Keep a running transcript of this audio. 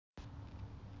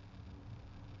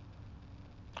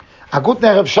A good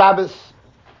Erev Shabbos.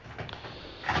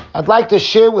 I'd like to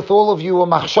share with all of you a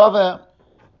machshava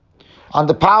on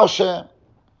the Parsha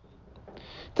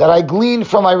that I gleaned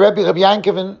from my Rebbe, Rabbi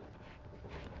Yaakov,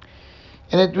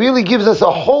 and it really gives us a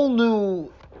whole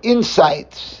new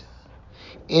insight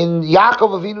in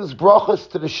Yaakov Avinu's Birchos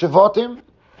to the Shavotim,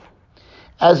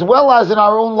 as well as in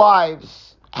our own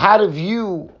lives, how to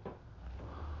view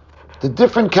the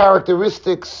different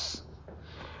characteristics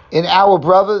in our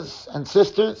brothers and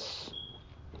sisters,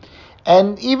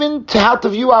 and even to how to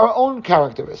view our own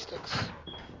characteristics.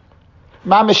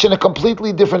 Mamish in a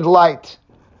completely different light.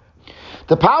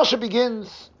 The Parsha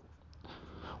begins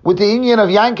with the inyan of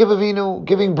Yaakov Avinu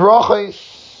giving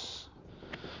brachos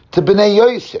to Bnei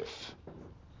Yosef.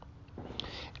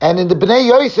 And in the Bnei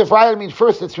Yosef, right,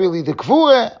 first it's really the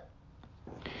Kvura,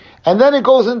 and then it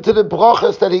goes into the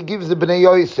brachos that he gives the Bnei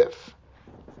Yosef.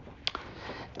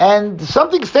 And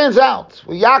something stands out,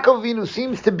 where Yaakov Avinu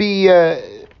seems to be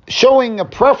showing a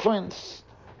preference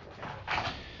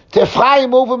to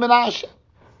Ephraim over Menashe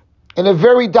in a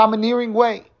very domineering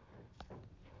way.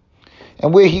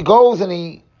 And where he goes and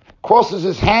he crosses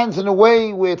his hands in a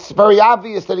way where it's very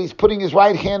obvious that he's putting his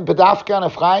right hand bedafka on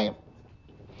Ephraim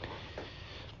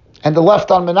and the left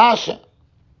on Menashe.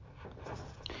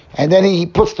 And then he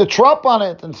puts the trump on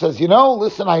it and says,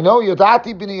 listen, I know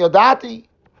Yodati b'ni Yodati.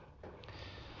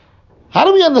 How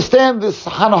do we understand this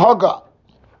Hanhaga?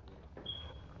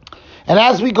 And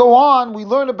as we go on, we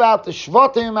learn about the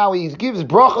Shvatim, how he gives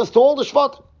brachas to all the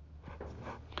Shvatim.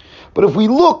 But if we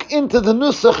look into the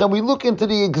Nusach and we look into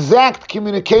the exact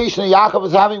communication that Yaakov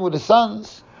is having with his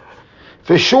sons,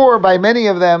 for sure, by many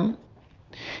of them,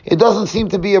 it doesn't seem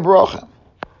to be a bracha.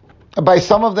 By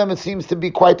some of them, it seems to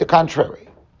be quite the contrary.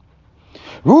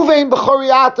 Ruvain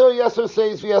b'choriato, Yeser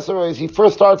says, v'yeser. He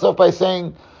first starts off by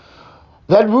saying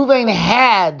that Ruvain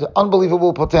had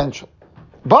unbelievable potential.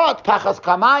 But Pachas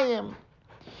Kamayim,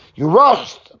 you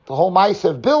rushed the whole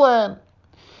Ma'aseh of Bilan,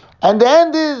 and the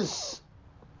end is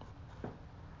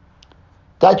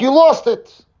that you lost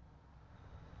it.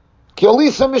 Shimon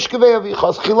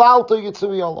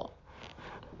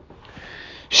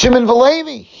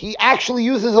Valevi, he actually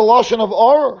uses a lashon of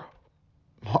or.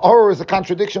 Or is a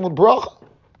contradiction with bracha.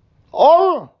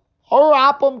 Or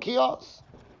apam kiyos.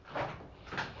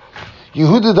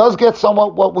 Yehuda does get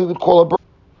somewhat what we would call a bracha.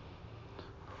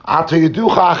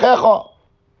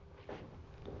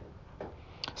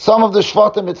 Some of the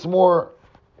Shvatim, it's more,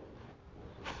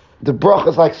 the bracha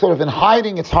is like sort of in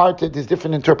hiding, it's hard to, there's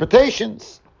different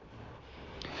interpretations.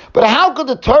 But how could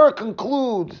the Torah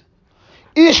conclude,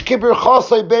 Ish kibir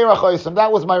chosay beirach?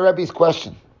 That was my Rebbe's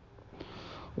question.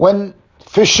 When,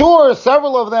 for sure,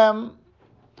 several of them,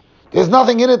 there's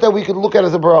nothing in it that we could look at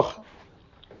as a bracha.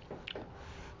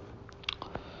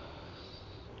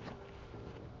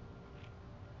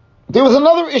 There was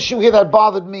another issue here that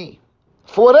bothered me.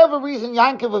 For whatever reason,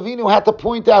 Yaakov Avinu had to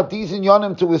point out these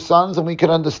inyanim to his sons, and we can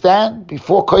understand.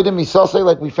 Before Kodim Misaseh,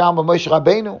 like we found by Moshe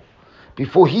Rabbeinu,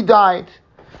 before he died,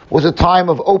 was a time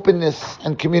of openness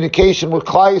and communication with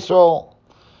Klal Yisrael,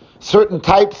 certain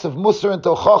types of Musar and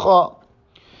Tochacha,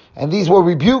 and these were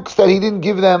rebukes that he didn't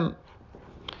give them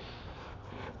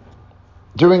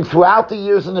throughout the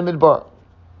years in the Midbar.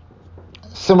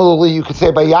 Similarly, you could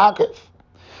say by Yaakov.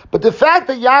 But the fact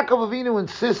that Yaakov Avinu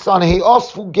insists on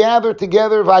He'osfu, gather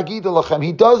together, Vagid Lachem,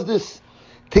 he does this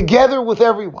together with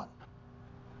everyone.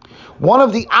 One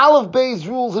of the Aleph Bey's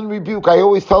rules in rebuke, I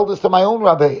always tell this to my own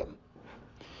Rabbeim.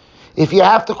 If you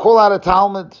have to call out a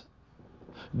Talmud,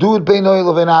 do it Beinoy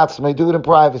Levein Atzmai, do it in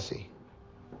privacy,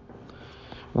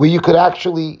 where you could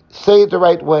actually say it the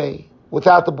right way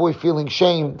without the boy feeling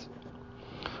shamed.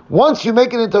 Once you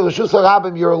make it into Rishus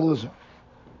HaRabim, you're a loser.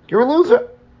 You're a loser.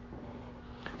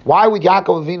 Why would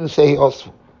Yaakov Avinu say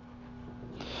Osfu?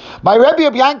 My Rebbe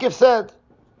Rabbi Yaakov said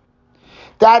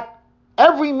that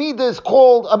every midah is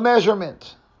called a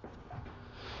measurement.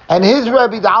 And his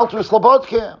Rebbe, the Alter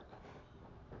Slobodke,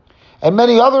 and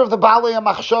many other of the Baalei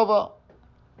HaMachshava,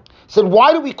 said,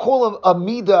 why do we call a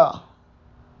midah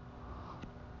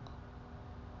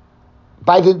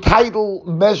by the title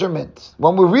measurement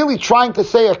when we're really trying to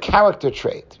say a character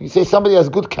trait? You say somebody has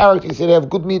good character, you say they have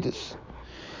good midas.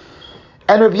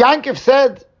 And Rabbi Yaakov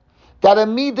said that a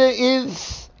midah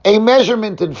is a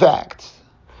measurement, in fact,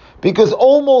 because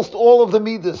almost all of the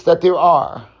midas that there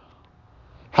are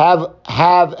have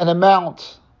an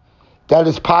amount that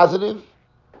is positive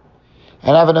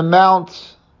and have an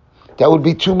amount that would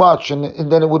be too much, and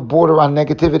then it would border on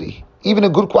negativity. Even a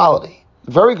good quality,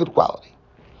 very good quality.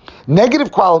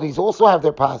 Negative qualities also have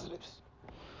their positives,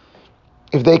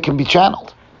 if they can be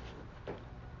channeled.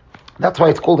 That's why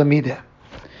it's called a midah.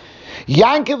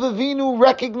 Yaakov Avinu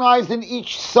recognized in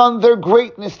each son their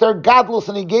greatness, their godless,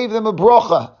 and he gave them a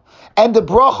bracha. And the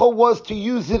bracha was to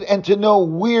use it and to know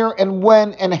where and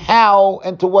when and how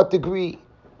and to what degree.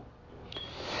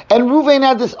 And Reuven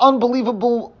had this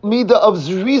unbelievable midah of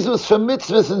zrizus for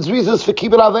mitzvahs and zrizus for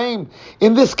kibbut aveim.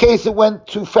 In this case, it went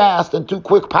too fast and too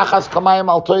quick. Pachas kamayim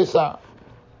al toisar.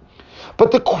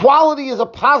 But the quality is a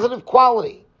positive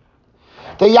quality.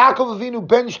 The Yaakov Avinu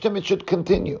benched him, it should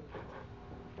continue.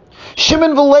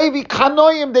 Shimon v'Levi,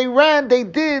 Kanoim, they ran, they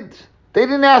did. They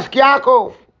didn't ask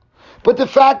Yaakov. But the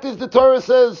fact is, the Torah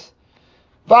says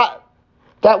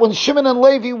that when Shimon and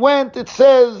Levi went, it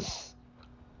says,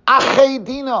 Achei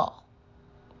Dina.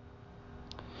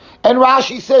 And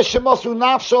Rashi says, Shemasu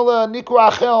nafshala nikru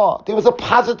acheo. There was a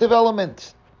positive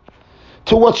element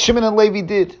to what Shimon and Levi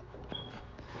did.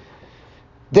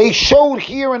 They showed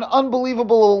here an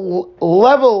unbelievable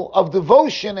level of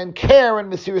devotion and care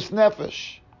and mesiras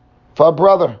nefesh for a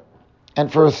brother and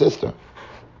for a sister.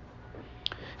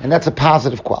 And that's a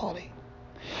positive quality.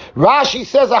 Rashi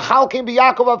says, Achalkim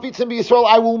b'Yaakov afitzim b'Yisrael,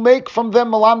 I will make from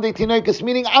them malamdei tinoikus,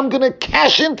 meaning I'm going to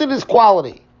cash into this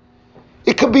quality.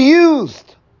 It could be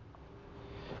used.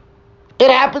 It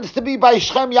happens to be by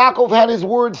Shem, Yaakov had his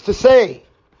words to say.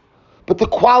 But the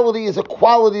quality is a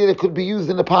quality that could be used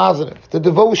in the positive. The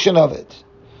devotion of it.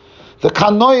 The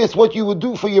kanois, what you would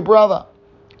do for your brother.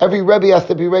 Every Rebbe has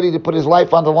to be ready to put his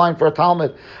life on the line for a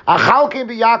Talmud. Achalkim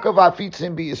b'Yaakov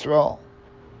afitzim b'Yisrael.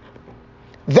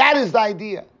 That is the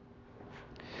idea.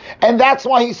 And that's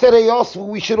why he said,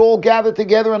 we should all gather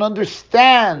together and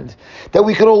understand that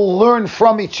we could all learn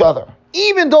from each other.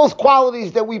 Even those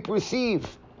qualities that we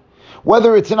perceive,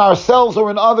 whether it's in ourselves or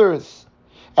in others,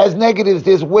 as negatives,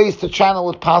 there's ways to channel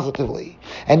it positively.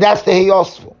 And that's the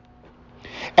Heyosfu.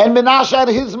 And Menashe had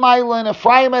his Maila, and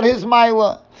Ephraim had his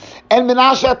Maila. And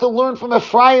Menashe had to learn from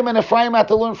Ephraim, and Ephraim had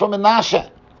to learn from Menashe.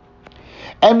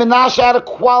 And Menashe had a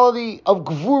quality of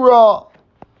Gvura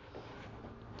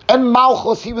and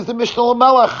Malchus. He was the Mishnah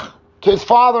Lamelech to his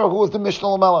father, who was the Mishnah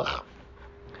Lamelech.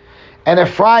 And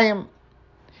Ephraim,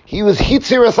 he was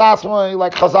Hitziras Asma,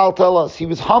 like Chazal tell us. He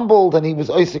was humbled and he was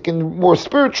Isaac in more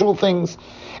spiritual things.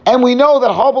 And we know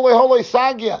that Hobalei Holei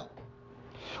Sagya.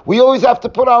 We always have to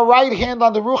put our right hand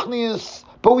on the Ruchnius,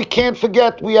 but we can't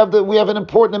forget we have an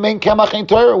important main Kemach in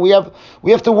Torah. We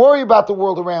have to worry about the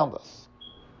world around us.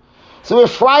 So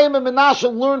Ephraim and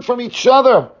Menashe learned from each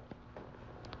other.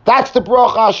 That's the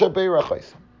bracha asher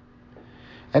beirachos.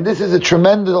 And this is a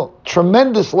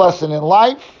tremendous lesson in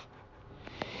life.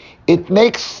 It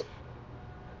makes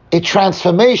a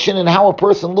transformation in how a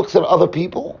person looks at other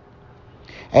people,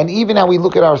 and even how we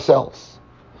look at ourselves.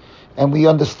 And we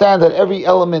understand that every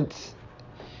element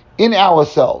in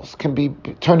ourselves can be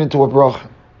turned into a bracha.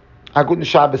 A guten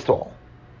Shabbos to all.